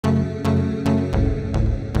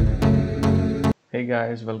Hey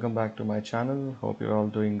guys, welcome back to my channel. Hope you're all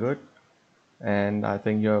doing good. And I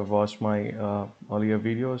think you have watched my earlier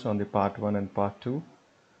videos on the part 1 and part 2.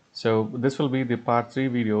 So this will be the part 3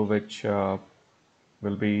 video, which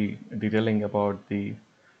will be detailing about the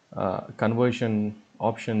conversion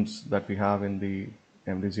options that we have in the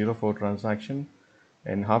MD04 transaction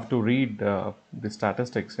and how to read the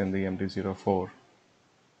statistics in the MD04.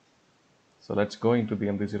 So let's go into the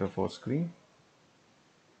MD04 screen.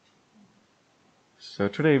 So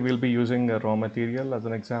today we'll be using a raw material as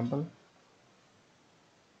an example.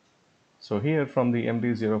 So here from the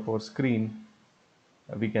MD04 screen,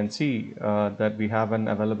 we can see that we have an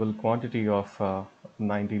available quantity of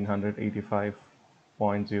 1985.003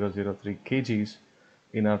 kgs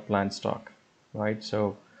in our plant stock, right?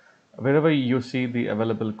 So wherever you see the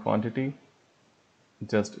available quantity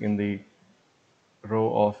just in the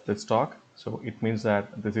row of the stock, so it means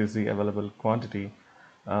that this is the available quantity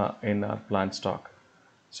in our plant stock.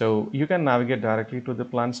 So you can navigate directly to the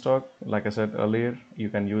plant stock. Like I said earlier, you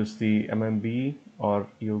can use the MMB, or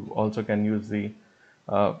you also can use the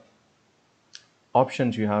uh,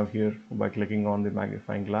 options you have here by clicking on the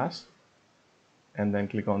magnifying glass and then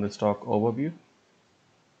click on the stock overview.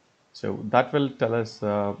 So that will tell us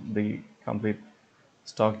the complete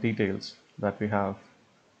stock details that we have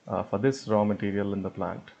for this raw material in the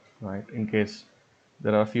plant, right? In case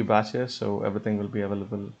there are a few batches, so everything will be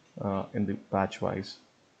available in the batch wise,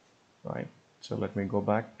 right? So let me go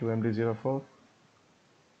back to MD04.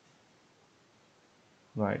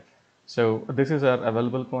 Right. So this is our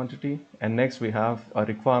available quantity, and next we have a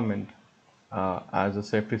requirement as a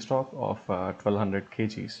safety stock of 1200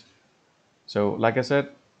 kgs. So like I said,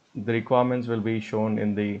 the requirements will be shown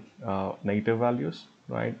in the negative values,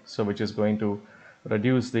 right? So which is going to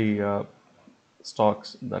reduce the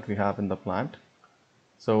stocks that we have in the plant.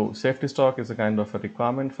 So safety stock is a kind of a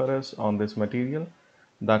requirement for us on this material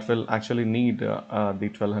that will actually need the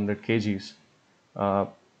 1200 kgs uh,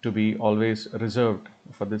 to be always reserved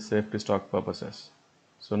for this safety stock purposes.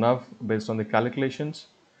 So now based on the calculations,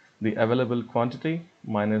 the available quantity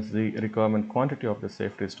minus the requirement quantity of the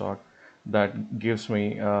safety stock, that gives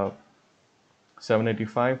me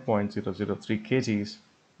 785.003 kgs.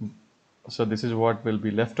 So this is what will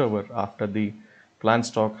be left over after the plant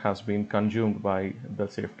stock has been consumed by the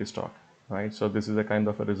safety stock, right? So this is a kind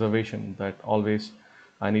of a reservation that always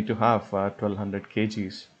I need to have 1200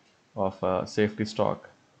 kgs of safety stock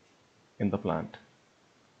in the plant.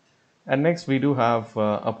 And next we do have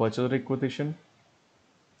a purchase requisition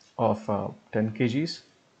of 10 kgs,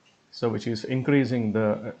 so which is increasing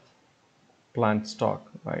the plant stock,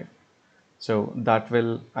 right? So that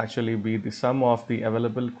will actually be the sum of the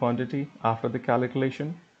available quantity after the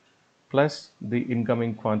calculation plus the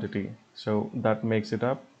incoming quantity. So that makes it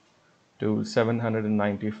up to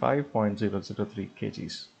 795.003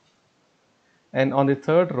 kgs. And on the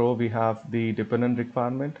third row, we have the dependent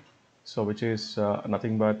requirement. So which is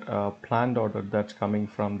nothing but a planned order that's coming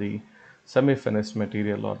from the semi-finished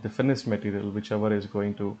material or the finished material, whichever is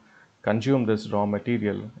going to consume this raw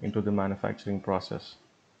material into the manufacturing process.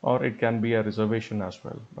 Or it can be a reservation as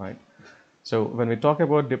well, right? So when we talk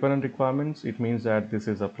about dependent requirements, it means that this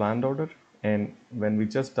is a planned order. And when we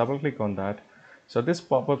just double click on that, so this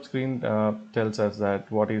pop-up screen tells us that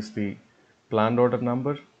what is the planned order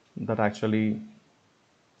number that actually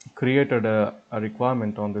created a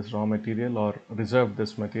requirement on this raw material or reserved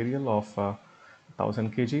this material of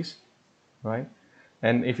 1000 kgs, right?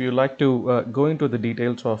 And if you like to go into the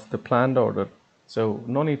details of the planned order, so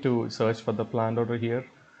no need to search for the planned order here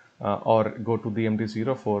or go to the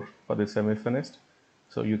MD04 for the semi-finished.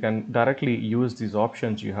 So you can directly use these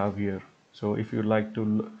options you have here. So if you like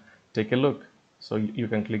to take a look, so you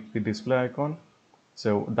can click the display icon.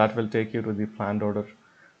 So that will take you to the planned order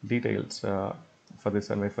details for the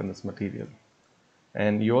semi-finished material.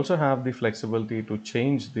 And you also have the flexibility to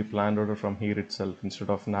change the planned order from here itself instead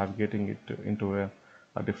of navigating it into a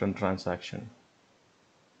different transaction.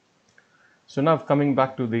 So now coming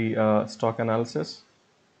back to the stock analysis.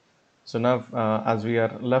 So now as we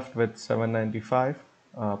are left with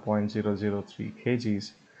 795.003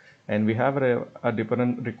 kgs, and we have a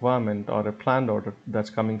dependent requirement or a planned order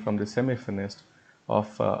that's coming from the semi-finished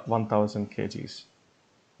of 1000 kgs,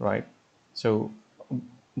 right? So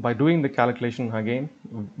by doing the calculation again,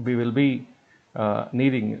 we will be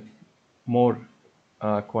needing more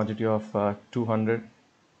quantity of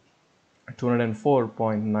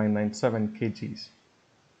 204.997 kgs.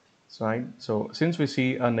 So, right? So since we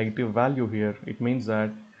see a negative value here, it means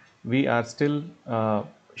that we are still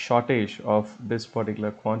shortage of this particular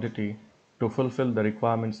quantity to fulfill the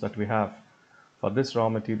requirements that we have for this raw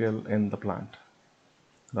material in the plant,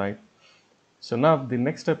 right? So now the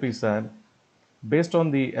next step is that based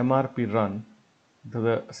on the MRP run,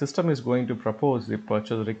 the system is going to propose the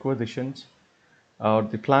purchase requisitions or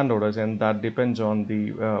the planned orders, and that depends on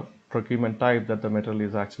the procurement type that the material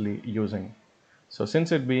is actually using. So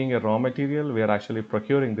since it being a raw material, we are actually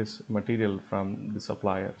procuring this material from the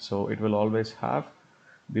supplier. So it will always have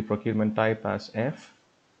the procurement type as F,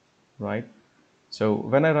 right? So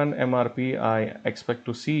when I run MRP, I expect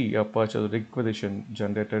to see a purchase requisition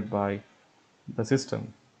generated by the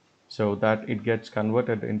system so that it gets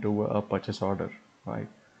converted into a purchase order, right?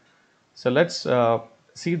 So let's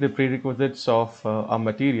see the prerequisites of a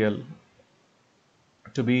material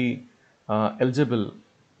to be eligible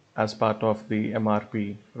as part of the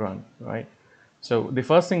MRP run, right? So the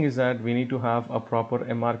first thing is that we need to have a proper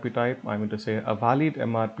MRP type. I mean to say a valid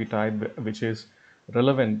MRP type which is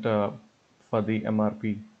relevant for the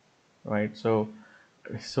MRP, right? So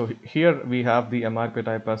here we have the MRP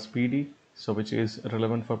type as PD, so which is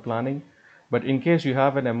relevant for planning. But in case you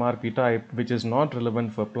have an MRP type which is not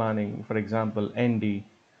relevant for planning, for example, ND,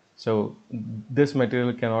 so this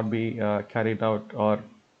material cannot be carried out or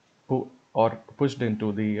pushed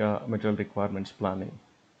into the material requirements planning,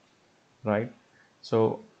 right?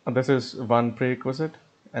 So this is one prerequisite,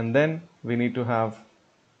 and then we need to have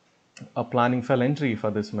a planning file entry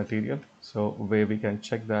for this material. So where we can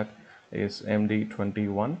check that is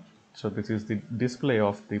MD21. So this is the display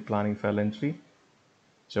of the planning file entry.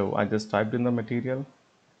 So I just typed in the material,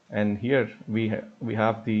 and here we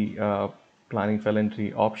have the planning file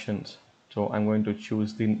entry options. So I'm going to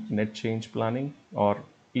choose the net change planning, or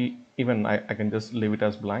even I can just leave it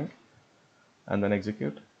as blank and then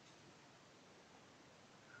execute.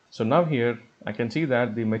 So now here I can see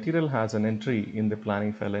that the material has an entry in the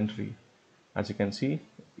planning file entry, as you can see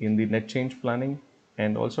in the net change planning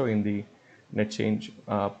and also in the net change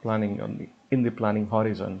planning in the planning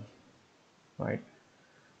horizon, right?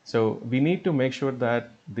 So we need to make sure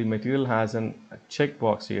that the material has a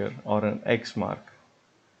checkbox here or an X mark,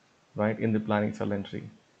 right, in the planning file entry.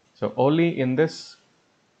 So only in this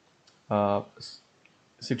uh,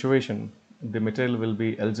 situation the material will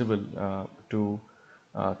be eligible to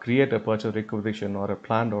create a purchase requisition or a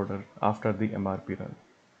planned order after the MRP run.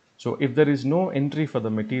 So if there is no entry for the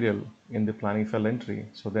material in the planning file entry,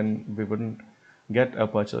 so then we wouldn't get a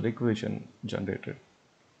purchase requisition generated.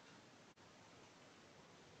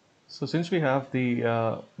 So since we have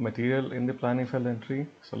the material in the planning file entry,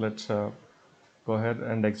 so let's go ahead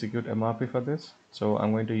and execute MRP for this. So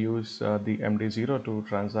I'm going to use the MD02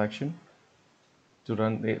 transaction to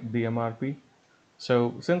run the MRP.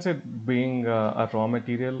 So since it being a raw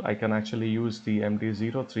material, I can actually use the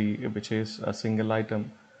MD03, which is a single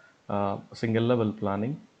item, single level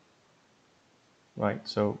planning, right?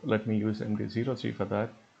 So let me use MD03 for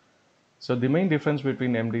that. So the main difference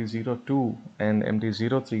between MD02 and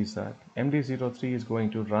MD03 is that MD03 is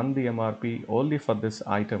going to run the MRP only for this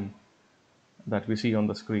item that we see on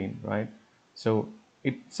the screen, right? So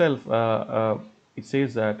itself, it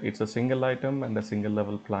says that it's a single item and a single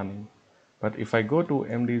level planning. But if I go to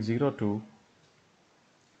MD02,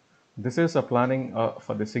 this is a planning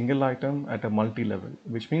for the single item at a multi-level,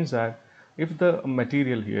 which means that if the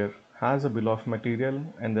material here has a bill of material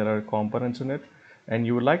and there are components in it, and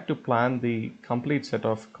you would like to plan the complete set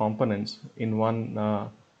of components in one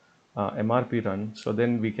MRP run, so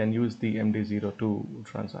then we can use the MD02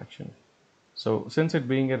 transaction. So since it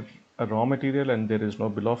being a raw material and there is no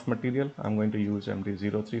bill of material, I'm going to use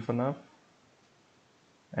MD03 for now.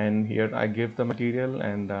 And here I give the material,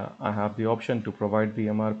 and I have the option to provide the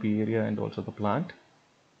MRP area and also the plant.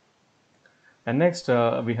 And next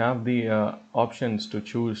we have the options to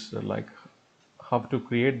choose like how to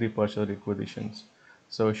create the purchase requisitions.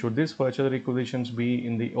 So should these purchase requisitions be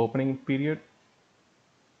in the opening period,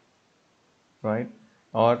 right?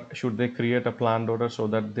 Or should they create a planned order so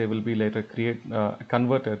that they will be later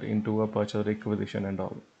converted into a purchase requisition and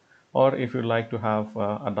all? Or if you like to have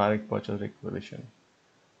a direct purchase requisition.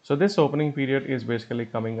 So this opening period is basically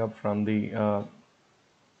coming up from the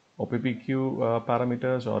OPPQ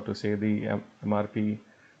parameters, or to say the MRP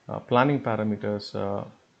planning parameters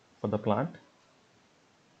for the plant.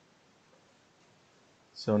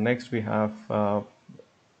 So next we have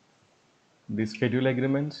the schedule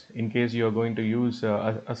agreements. In case you are going to use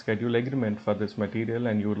a schedule agreement for this material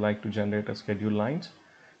and you would like to generate a schedule lines,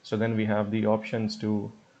 so then we have the options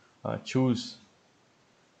to choose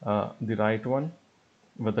the right one,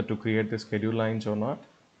 whether to create the schedule lines or not.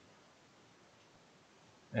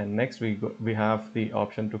 And next we have the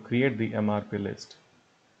option to create the MRP list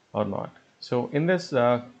or not. So in this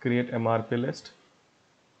create MRP list,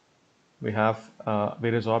 we have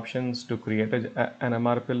various options to create an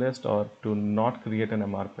MRP list or to not create an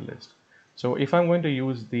MRP list. So if I'm going to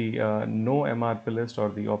use the no MRP list or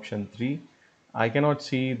the option 3, I cannot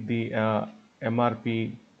see the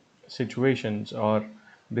MRP situations or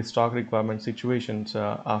the stock requirement situations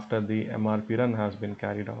after the MRP run has been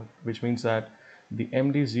carried out, which means that the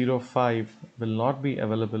MD05 will not be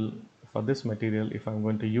available for this material if I'm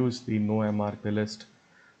going to use the no MRP list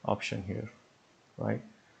option here, right?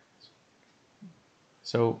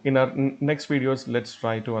 So in our next videos, let's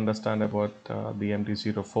try to understand about the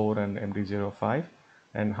MD04 and MD05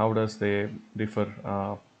 and how does they differ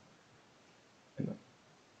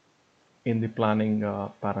in the planning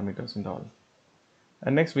parameters and all.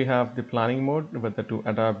 And next we have the planning mode, whether to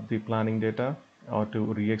adapt the planning data or to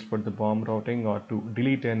re-export the BOM routing or to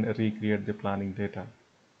delete and recreate the planning data,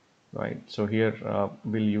 right? So here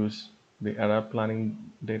we'll use the adapt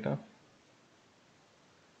planning data.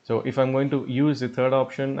 So if I'm going to use the third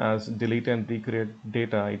option as delete and recreate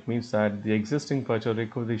data, it means that the existing purchase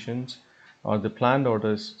requisitions or the planned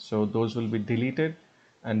orders, so those will be deleted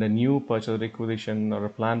and a new purchase requisition or a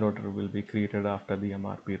planned order will be created after the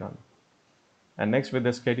MRP run. And next with the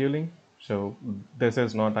scheduling, so this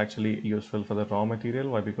is not actually useful for the raw material.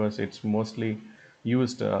 Why? Because it's mostly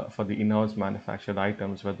used for the in-house manufactured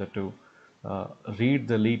items, whether to read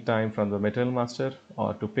the lead time from the material master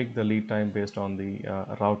or to pick the lead time based on the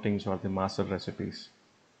routings or the master recipes,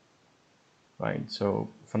 right? So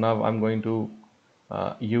for now, I'm going to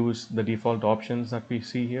use the default options that we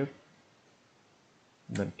see here,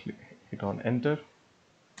 then hit on enter.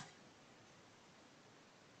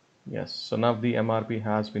 Yes, so now the MRP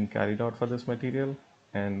has been carried out for this material,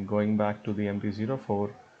 and going back to the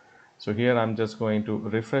MD04, so here I'm just going to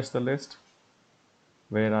refresh the list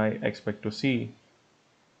where I expect to see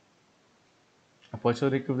a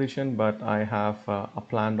purchase requisition, but I have a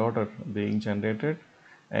planned order being generated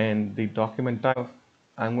and the document type.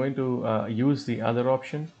 I'm going to use the other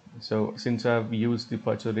option. So since I've used the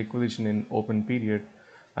purchase requisition in open period,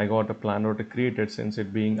 I got a planned order created since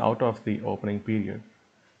it being out of the opening period.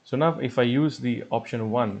 So now if I use the option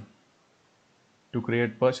 1 to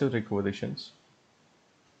create purchase requisitions,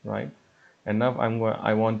 right? And now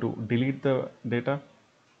I want to delete the data,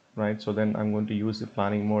 right? So then I'm going to use the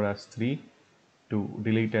planning mode as 3 to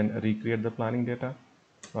delete and recreate the planning data,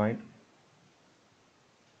 right?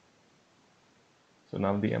 So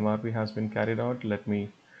now the MRP has been carried out. Let me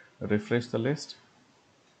refresh the list.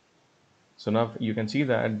 So now you can see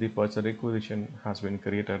that the purchase requisition has been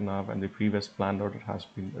created now and the previous planned order has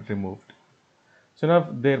been removed. So now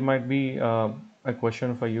there might be a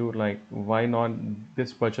question for you, like why not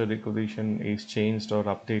this purchase requisition is changed or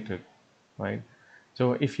updated, right?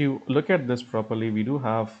 So if you look at this properly, we do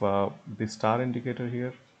have the star indicator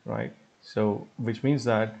here, right? So which means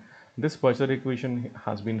that this purchase requisition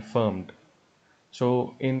has been firmed.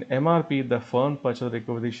 So in MRP, the firm purchase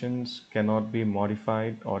requisitions cannot be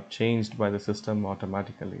modified or changed by the system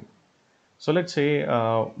automatically. So let's say,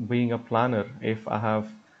 being a planner, if I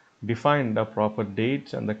have defined the proper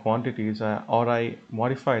dates and the quantities, or I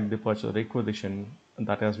modified the purchase requisition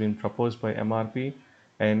that has been proposed by MRP,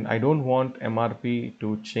 and I don't want MRP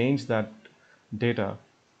to change that data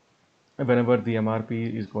whenever the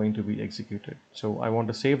MRP is going to be executed. So I want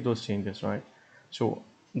to save those changes, right? So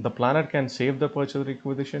the planner can save the purchase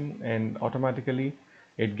requisition and automatically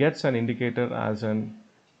it gets an indicator as an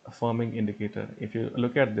firming indicator. If you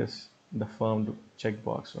look at this, the firmed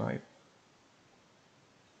checkbox, right?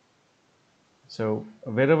 So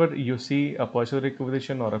wherever you see a purchase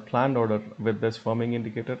requisition or a planned order with this firming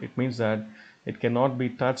indicator, it means that it cannot be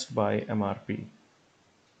touched by MRP.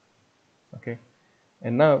 Okay.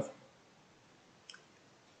 And now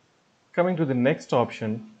coming to the next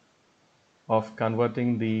option of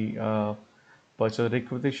converting the purchase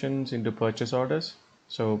requisitions into purchase orders.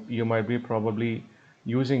 So you might be probably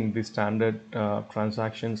using the standard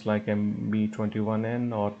transactions like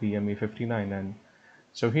MB21N or the ME59N.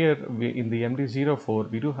 So here in the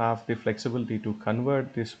MD04, we do have the flexibility to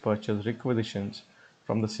convert these purchase requisitions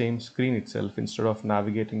from the same screen itself instead of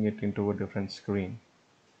navigating it into a different screen.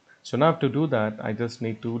 So now to do that, I just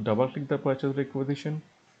need to double click the purchase requisition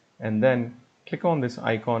and then click on this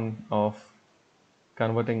icon of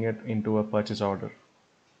converting it into a purchase order,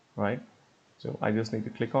 right? So I just need to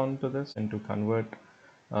click on to this and to convert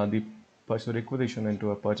the purchase requisition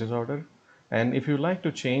into a purchase order. And if you like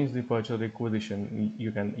to change the purchase requisition,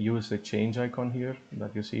 you can use the change icon here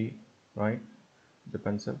that you see, right? The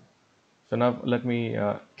pencil. So now let me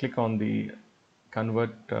click on the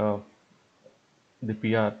convert the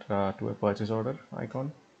PR to a purchase order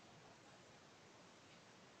icon.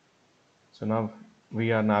 So now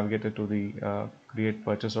we are navigated to the create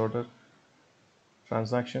purchase order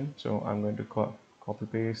transaction. So I'm going to copy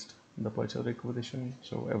paste the purchase requisition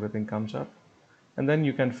so everything comes up, and then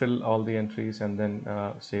you can fill all the entries and then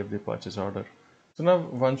save the purchase order. So now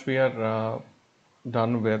once we are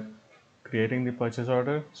done with creating the purchase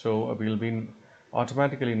order, so we'll be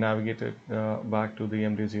automatically navigated back to the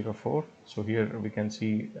MD04. So here we can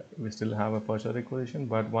see we still have a purchase requisition,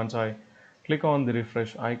 but once I click on the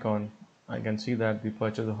refresh icon, I can see that the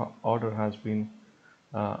purchase order has been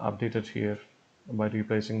updated here by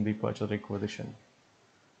replacing the purchase requisition,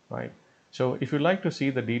 right? So if you like to see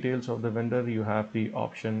the details of the vendor, you have the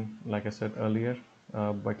option, like I said earlier,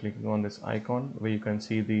 by clicking on this icon where you can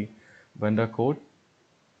see the vendor code,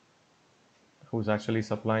 who's actually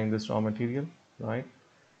supplying this raw material, right?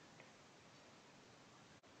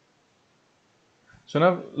 So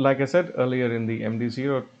now, like I said earlier, in the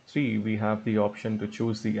MD03, we have the option to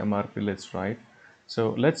choose the MRP list, right?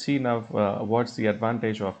 So let's see now what's the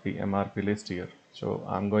advantage of the MRP list here. So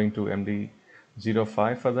I'm going to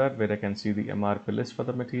MD05 for that, where I can see the MRP list for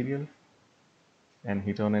the material and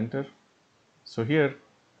hit on enter. So here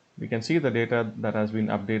we can see the data that has been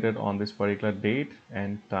updated on this particular date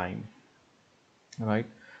and time, right?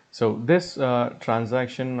 So this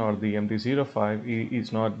transaction or the MD05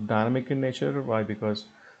 is not dynamic in nature. Why? Because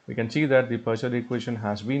we can see that the purchase equation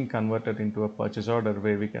has been converted into a purchase order,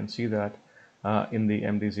 where we can see that in the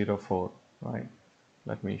MD04, right?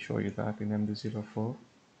 Let me show you that in MD04.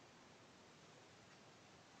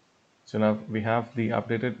 So now we have the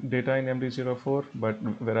updated data in MD04, but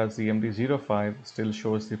whereas the MD05 still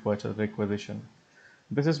shows the purchase requisition.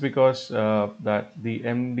 This is because that the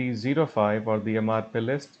MD05 or the MRP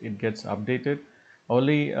list, it gets updated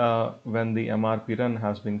only when the MRP run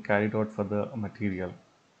has been carried out for the material.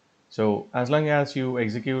 So as long as you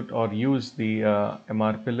execute or use the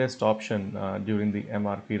MRP list option during the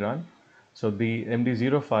MRP run, so the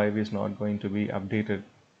MD05 is not going to be updated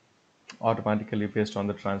automatically based on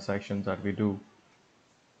the transactions that we do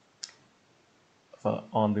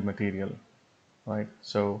on the material, right?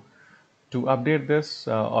 So to update this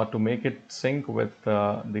or to make it sync with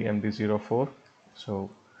the MD04, so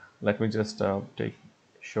let me just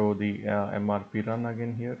show the MRP run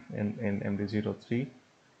again here in MD03,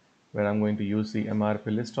 where I'm going to use the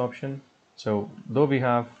MRP list option. So though we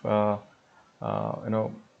have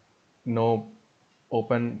no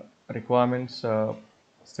open requirements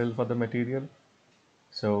still for the material,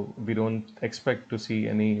 so we don't expect to see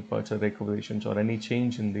any purchase requisitions or any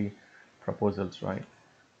change in the proposals, right?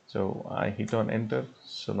 So I hit on enter,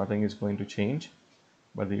 so nothing is going to change.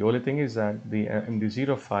 But the only thing is that the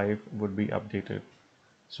MD05 would be updated.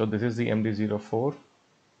 So this is the MD04.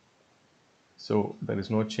 So there is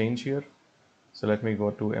no change here. So let me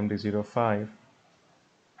go to MD05.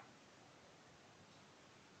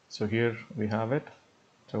 So here we have it.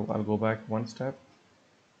 So I'll go back one step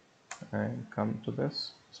and come to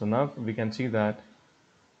this. So now we can see that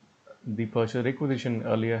the purchase requisition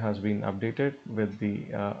earlier has been updated with the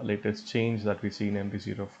latest change that we see in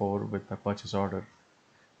MD04 with the purchase order.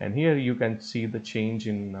 And here you can see the change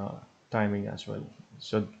in timing as well.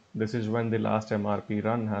 So this is when the last MRP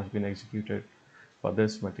run has been executed for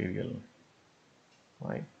this material,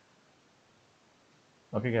 right?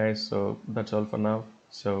 Okay guys, so that's all for now.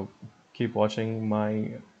 So keep watching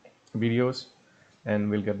my videos, and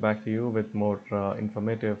we'll get back to you with more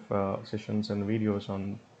informative sessions and videos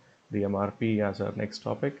on the MRP as our next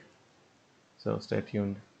topic. So stay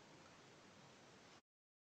tuned.